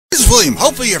William,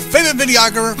 hopefully your favorite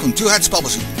videographer from Two Hats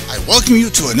Publishing. I welcome you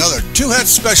to another Two Hats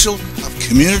special of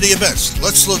community events.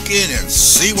 Let's look in and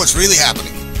see what's really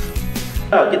happening.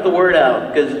 Get the word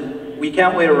out, because we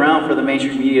can't wait around for the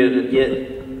mainstream media to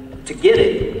get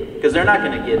it, because they're not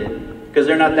going to get it, because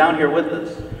they're not down here with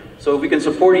us. So if we can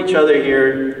support each other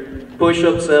here, push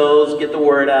up sales, get the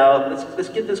word out, let's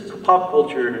get this pop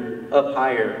culture up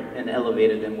higher and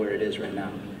elevated than where it is right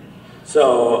now.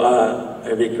 So,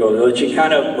 Enrico, the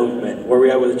Chicana movement, where we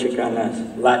at with the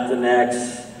Chicanas,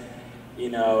 Latinx,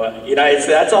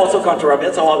 that's also controversial.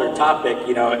 That's a whole other topic,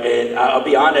 and I'll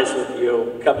be honest with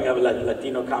you, coming up with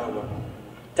Latino Comic,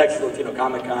 Texas Latino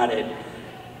Comic Con,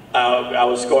 I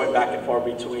was going back and forth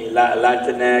between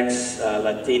Latinx,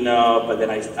 Latino, but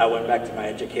then I went back to my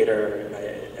educator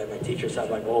and my teacher said,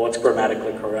 like, well, what's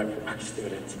grammatically correct for my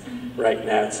students right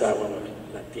now? So I went with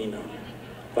Latino.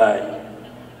 But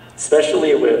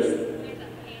especially with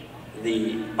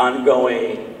the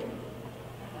ongoing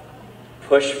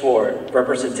push for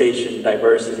representation,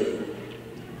 diversity,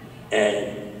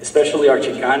 and especially our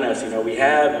Chicanas, we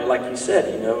have, like you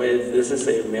said, this is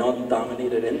a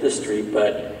male-dominated industry,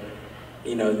 but,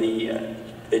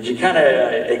 the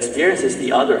Chicana experience is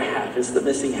the other half, it's the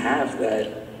missing half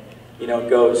that,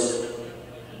 goes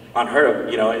unheard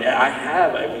of,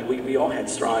 and we all had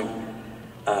strong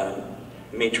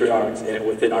matriarchs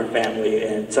within our family,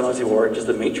 and sometimes we were just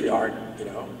a matriarch,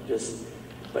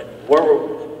 but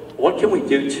what can we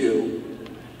do to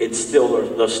instill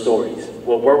those stories?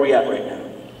 Well, where are we at right now?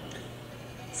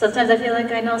 Sometimes I feel like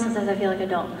I know, sometimes I feel like I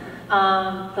don't.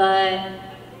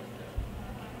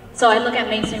 So I look at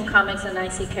mainstream comics and I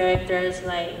see characters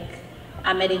like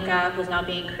America, who's now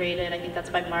being created. I think that's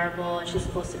by Marvel, and she's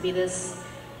supposed to be this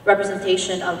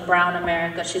representation of brown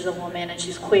America. She's a woman and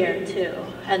she's queer too.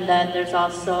 And then there's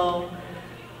also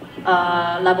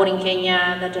La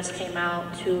Borinqueña that just came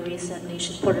out too recently.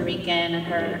 She's Puerto Rican and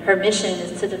her mission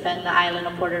is to defend the island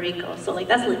of Puerto Rico. So like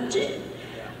that's legit.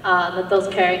 That those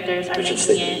characters are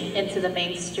making it into the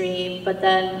mainstream. But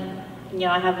then,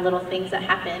 I have little things that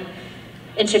happen.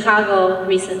 In Chicago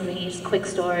recently, just a quick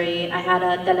story, I had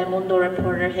a Telemundo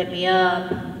reporter hit me up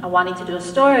wanting to do a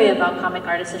story about comic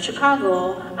artists in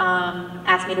Chicago,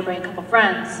 asked me to bring a couple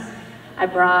friends. I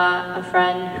brought a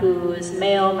friend who's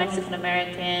male,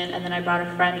 Mexican-American, and then I brought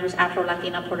a friend who's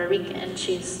Afro-Latina, Puerto Rican.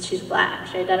 She's black,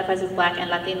 she identifies as black and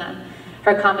Latina.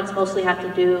 Her comics mostly have to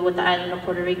do with the island of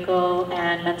Puerto Rico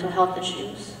and mental health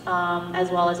issues, as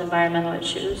well as environmental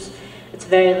issues. It's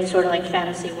very sort of like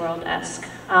fantasy world-esque.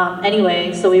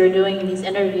 Anyway, so we were doing these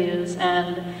interviews,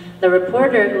 and the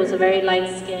reporter, who was a very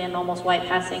light-skinned, almost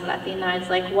white-passing Latina, is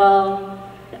like, well,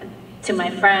 to my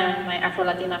friend, my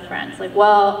Afro-Latina friends, like,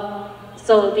 well,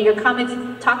 so do your comics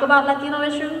talk about Latino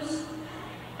issues?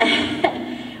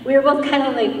 We were both kind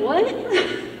of like, what?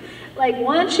 Like,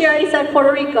 one, she already said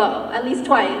Puerto Rico, at least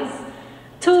twice.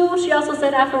 Two, she also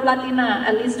said Afro-Latina,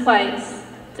 at least twice.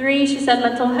 Three, she said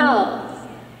mental health.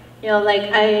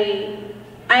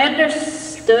 I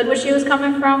understood where she was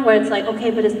coming from, where it's like, okay,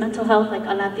 but is mental health like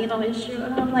a Latino issue?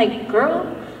 And I'm like, girl,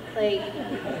 like,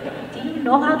 do you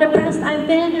know how depressed I've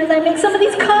been as I make some of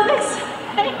these comics?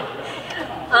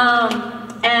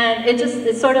 And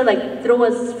it sort of like threw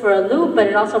us for a loop, but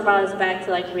it also brought us back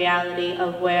to like reality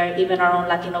of where even our own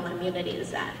Latino community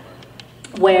is at.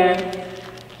 Where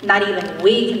not even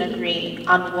we can agree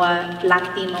on what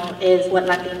Latino is, what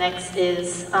Latinx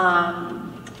is,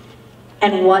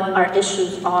 and what our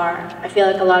issues are. I feel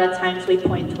like a lot of times we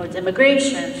point towards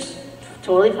immigration,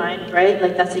 totally fine, right?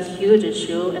 Like that's a huge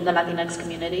issue in the Latinx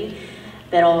community.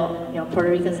 Pero, Puerto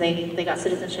Ricans, they got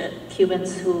citizenship.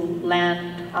 Cubans who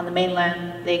land on the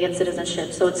mainland, they get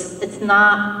citizenship. So it's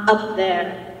not up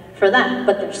there for them,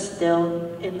 but they're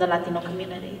still in the Latino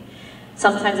community.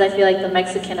 Sometimes I feel like the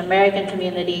Mexican-American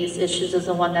community's issues is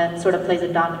the one that sort of plays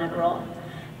a dominant role.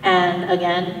 And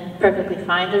again, perfectly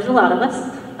fine, there's a lot of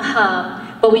us.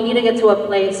 But we need to get to a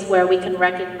place where we can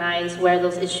recognize where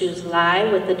those issues lie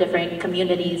with the different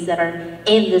communities that are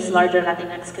in this larger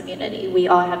Latinx community. We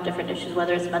all have different issues,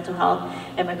 whether it's mental health,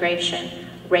 immigration,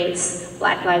 race,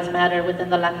 Black Lives Matter within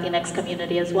the Latinx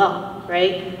community as well,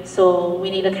 right? So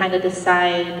we need to kind of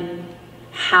decide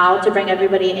how to bring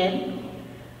everybody in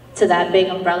to that big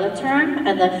umbrella term,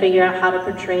 and then figure out how to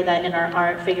portray that in our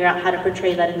art, figure out how to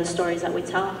portray that in the stories that we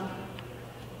tell.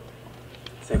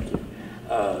 Thank you.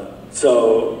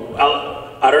 So,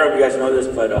 I don't know if you guys know this,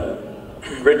 but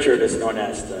Richard is known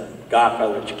as the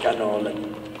godfather of Chicano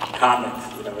comics,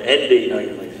 Andy,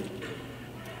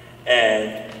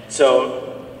 and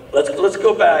so let's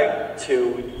go back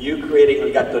to you creating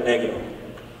El Gato Negro,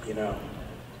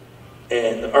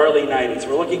 in the early 90s.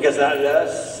 We're looking at that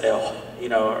as you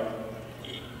know,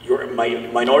 you're a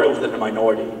minority within a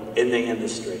minority in the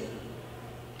industry.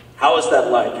 How was that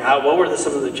like? What were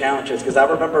some of the challenges? Because I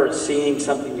remember seeing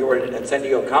something you were at San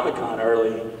Diego Comic-Con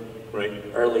early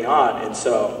on, and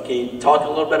so can you talk a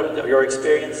little bit about your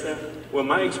experience there? Well,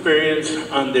 my experience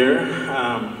on there,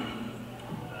 I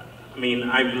mean,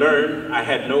 I've learned I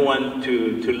had no one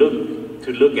to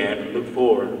look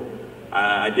for.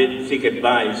 I did seek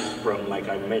advice from, like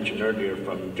I mentioned earlier,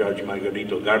 from Judge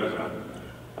Margarito Garza,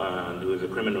 who is a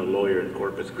criminal lawyer in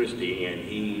Corpus Christi, and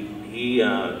he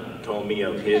told me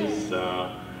of his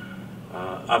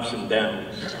ups and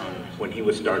downs when he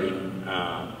was starting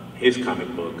his comic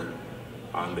book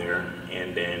on there,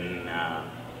 and then,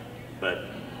 but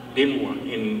didn't want,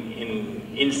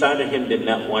 inside of him did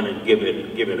not want to give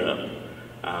it up,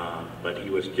 but he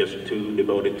was just too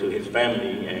devoted to his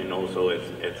family, and also as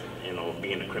you know,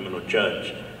 being a criminal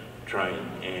judge,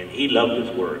 and he loved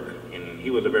his work, and he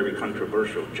was a very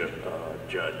controversial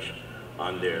judge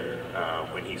on there.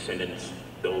 When he sentenced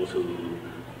those who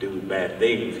do bad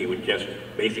things, he would just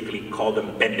basically call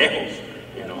them pendejos,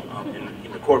 you know, in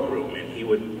the courtroom, and he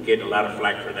would get a lot of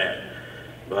flack for that.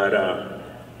 But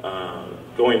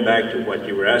going back to what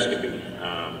you were asking me,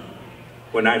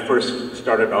 when I first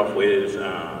started off with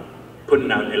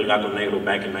putting out El Gato Negro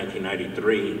back in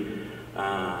 1993,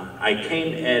 I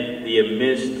came at the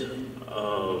midst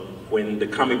of when the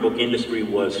comic book industry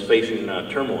was facing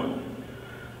turmoil.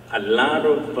 A lot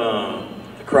of...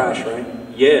 the crash, right?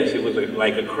 Yes, it was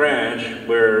like a crash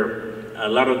where a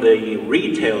lot of the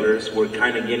retailers were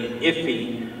kind of getting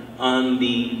iffy on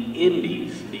the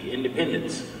indies, the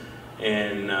independents,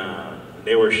 and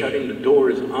they were shutting the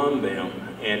doors on them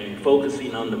and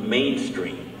focusing on the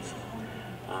mainstreams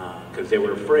because they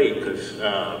were afraid, because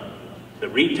the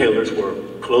retailers were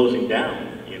closing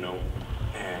down, you know,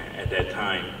 at that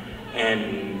time.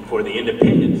 And for the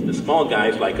independents, the small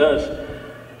guys like us,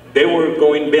 they were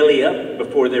going belly up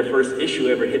before their first issue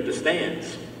ever hit the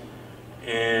stands.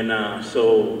 And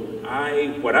so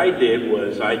what I did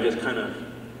was I just kind of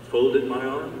folded my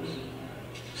arms,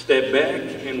 stepped back,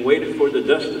 and waited for the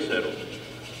dust to settle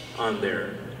on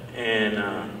there.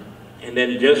 And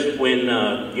then just when,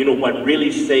 you know, what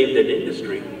really saved that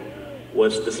industry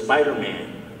was the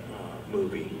Spider-Man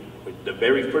movie, the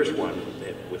very first one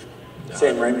that was...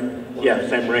 Sam Raimi? Yeah,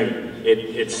 Sam Raimi.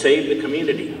 It saved the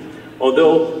community.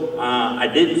 Although I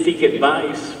did seek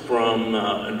advice from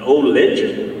an old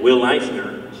legend, Will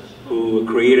Eisner, who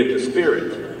created the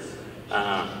Spirit.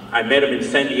 I met him in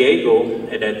San Diego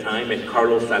at that time, and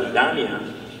Carlos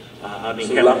Saldana,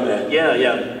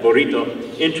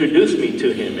 Burrito, introduced me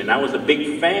to him, and I was a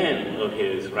big fan of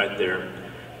his right there,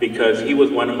 because he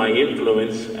was one of my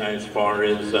influence as far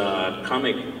as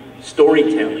comic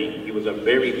storytelling. He was a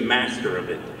very master of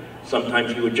it.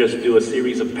 Sometimes he would just do a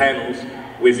series of panels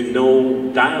with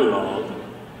no dialogue,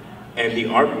 and the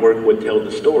artwork would tell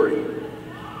the story.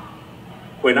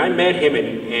 When I met him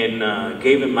and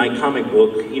gave him my comic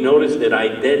book, he noticed that I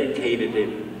dedicated it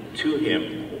to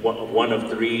him, one of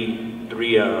three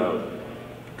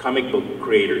comic book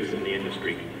creators in the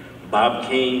industry, Bob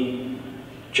Kane,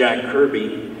 Jack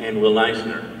Kirby, and Will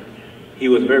Eisner. He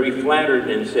was very flattered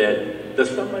and said,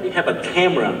 "Does somebody have a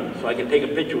camera so I can take a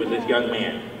picture with this young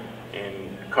man?"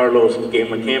 And Carlos gave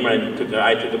him a camera, and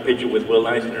I took a picture with Will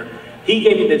Eisner. He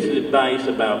gave me this advice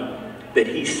about that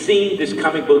he's seen this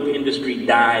comic book industry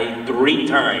die 3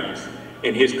 times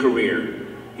in his career.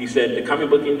 He said the comic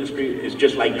book industry is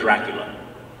just like Dracula.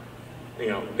 You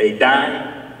know, they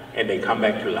die and they come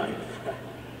back to life.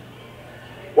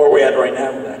 Where are we at right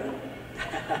now with that?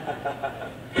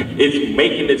 It's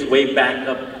making its way back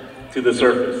up to the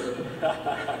surface.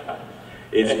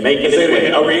 It's making its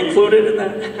way. Are we included in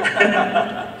that?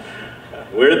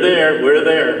 We're there.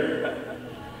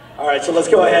 All right, so let's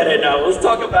go ahead and let's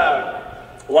talk about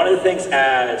one of the things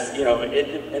as, you know,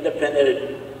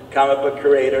 independent comic book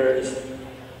creators,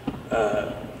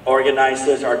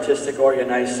 organizers, artistic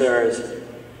organizers,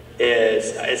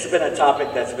 it's been a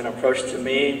topic that's been approached to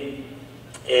me,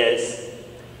 is,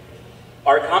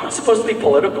 are comics supposed to be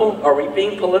political? Are we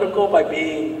being political by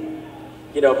being,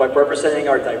 you know, by representing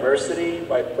our diversity,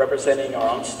 by representing our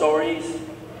own stories?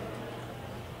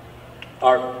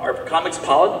 Are comics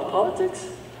politics?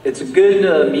 It's a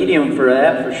good medium for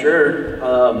that, for sure.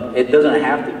 It doesn't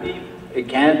have to be. It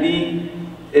can be.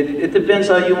 It depends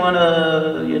how you want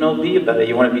to, you know, be about it.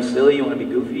 You want to be silly, you want to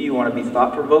be goofy, you want to be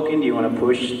thought-provoking, you want to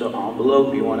push the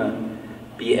envelope, you want to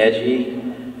be edgy.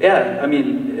 Yeah, I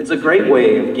mean, it's a great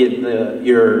way of getting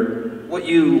what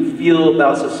you feel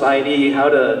about society,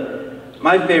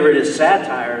 my favorite is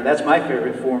satire. That's my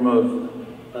favorite form of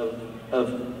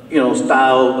you know,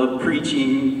 style of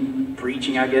preaching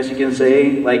preaching, I guess you can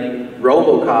say. Like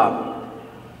RoboCop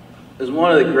is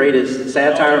one of the greatest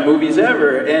satire movies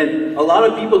ever, and a lot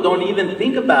of people don't even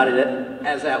think about it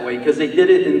as that way because they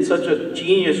did it in such a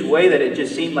genius way that it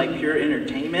just seemed like pure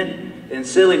entertainment and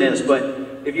silliness. But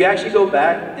if you actually go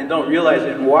back and don't realize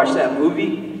it and watch that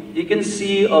movie, you can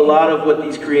see a lot of what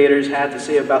these creators had to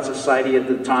say about society at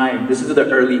the time. This is the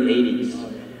early 80s.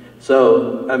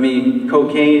 So, I mean,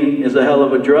 cocaine is a hell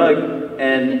of a drug,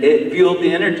 and it fueled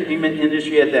the entertainment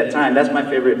industry at that time. That's my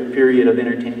favorite period of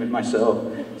entertainment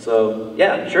myself. So,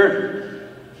 yeah, sure.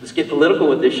 Let's get political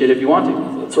with this shit if you want to.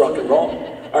 Let's rock and roll.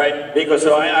 All right, Vico,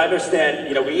 so I understand,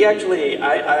 you know, we actually,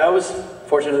 I was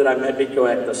fortunate that I met Vico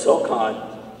at the SoCon,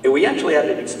 and we actually had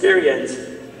an experience.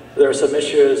 There were some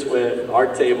issues with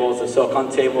art tables, the SoCon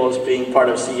tables being part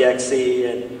of CXC,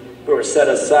 and we were set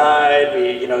aside.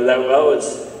 We, you know, that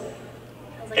was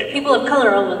like people of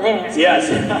color over there. Yes,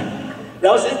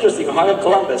 that was interesting. Hung in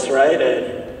Columbus, right?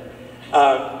 And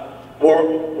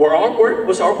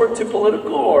was our work too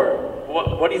political, or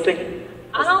what do you think?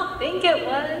 I don't think it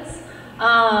was.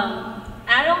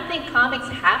 I don't think comics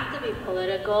have to be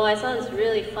political. I saw this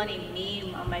really funny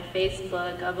meme on my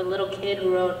Facebook of a little kid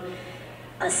who wrote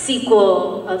a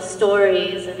sequel of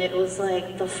stories, and it was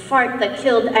like the fart that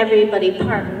killed everybody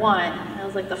part 1. And I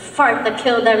was like the fart that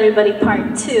killed everybody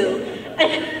part 2.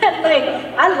 And like,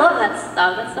 I love that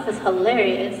stuff. That stuff is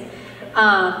hilarious.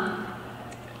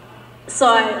 So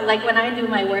I, like when I do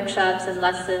my workshops and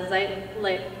lessons, I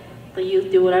let the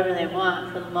youth do whatever they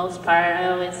want for the most part. I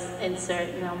always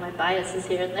insert, you know, my biases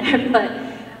here and there, but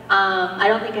I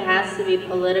don't think it has to be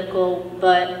political,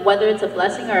 but whether it's a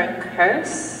blessing or a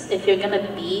curse, if you're gonna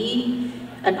be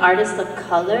an artist of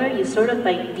color, you sort of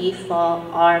by default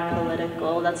are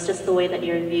political. That's just the way that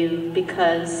you're viewed,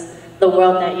 because the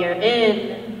world that you're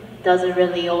in doesn't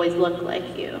really always look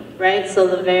like you, right?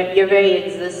 So your very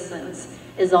existence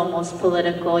is almost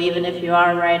political, even if you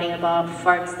are writing about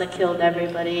farts that killed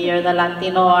everybody. You're the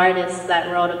Latino artist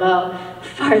that wrote about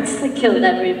farts that killed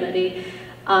everybody.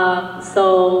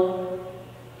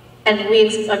 And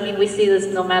we see this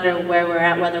no matter where we're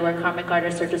at, whether we're comic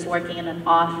artists or just working in an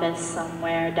office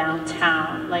somewhere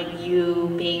downtown. Like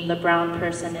you being the brown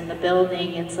person in the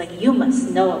building, it's like you must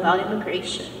know about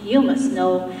immigration. You must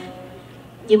know,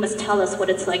 you must tell us what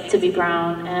it's like to be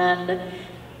brown. And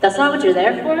that's not what you're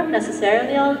there for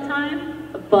necessarily all the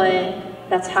time, but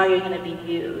that's how you're gonna be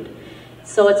viewed.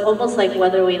 So it's almost like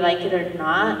whether we like it or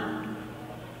not,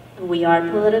 we are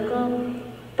political,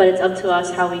 but it's up to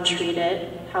us how we treat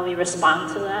it, how we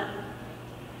respond to that.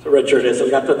 So Richard, is El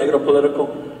Gato Negro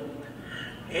political?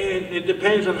 It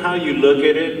depends on how you look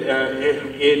at it.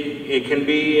 It can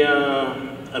be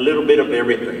a little bit of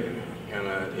everything. And,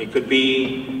 it could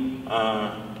be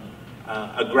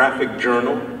a graphic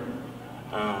journal.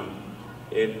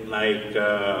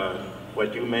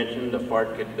 What you mentioned, the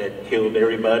fart that killed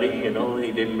everybody, you know,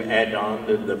 he didn't add on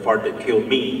the fart that killed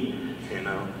me, you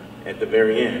know, at the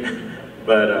very end.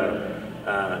 But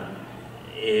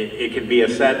it could be a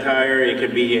satire, it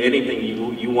could be anything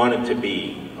you want it to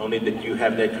be, only that you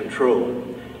have that control.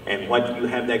 And what you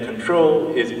have that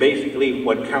control is basically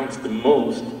what counts the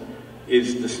most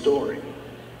is the story,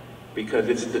 because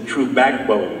it's the true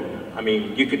backbone. I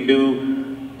mean, you can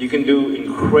do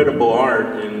incredible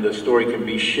art and the story can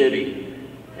be shitty,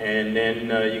 and then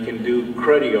you can do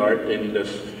cruddy art and the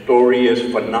story is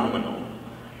phenomenal.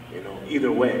 You know,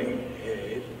 either way.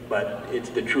 But it's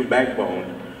the true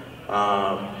backbone.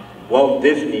 Walt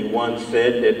Disney once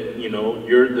said that, you know,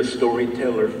 you're the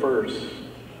storyteller first,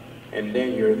 and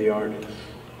then you're the artist.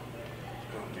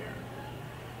 From there.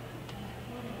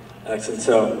 Excellent.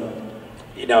 So,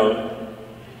 you know,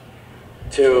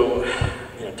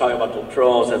 talk about the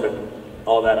trolls and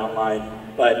all that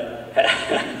online, but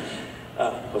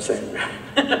Jose.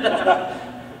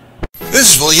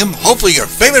 This is William, hopefully your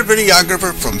favorite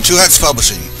videographer from Two Hats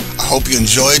Publishing. I hope you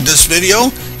enjoyed this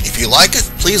video. If you like it,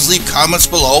 please leave comments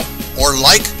below, or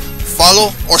like,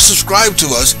 follow, or subscribe to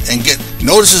us and get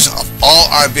notices of all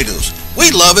our videos.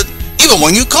 We love it, even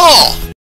when you call.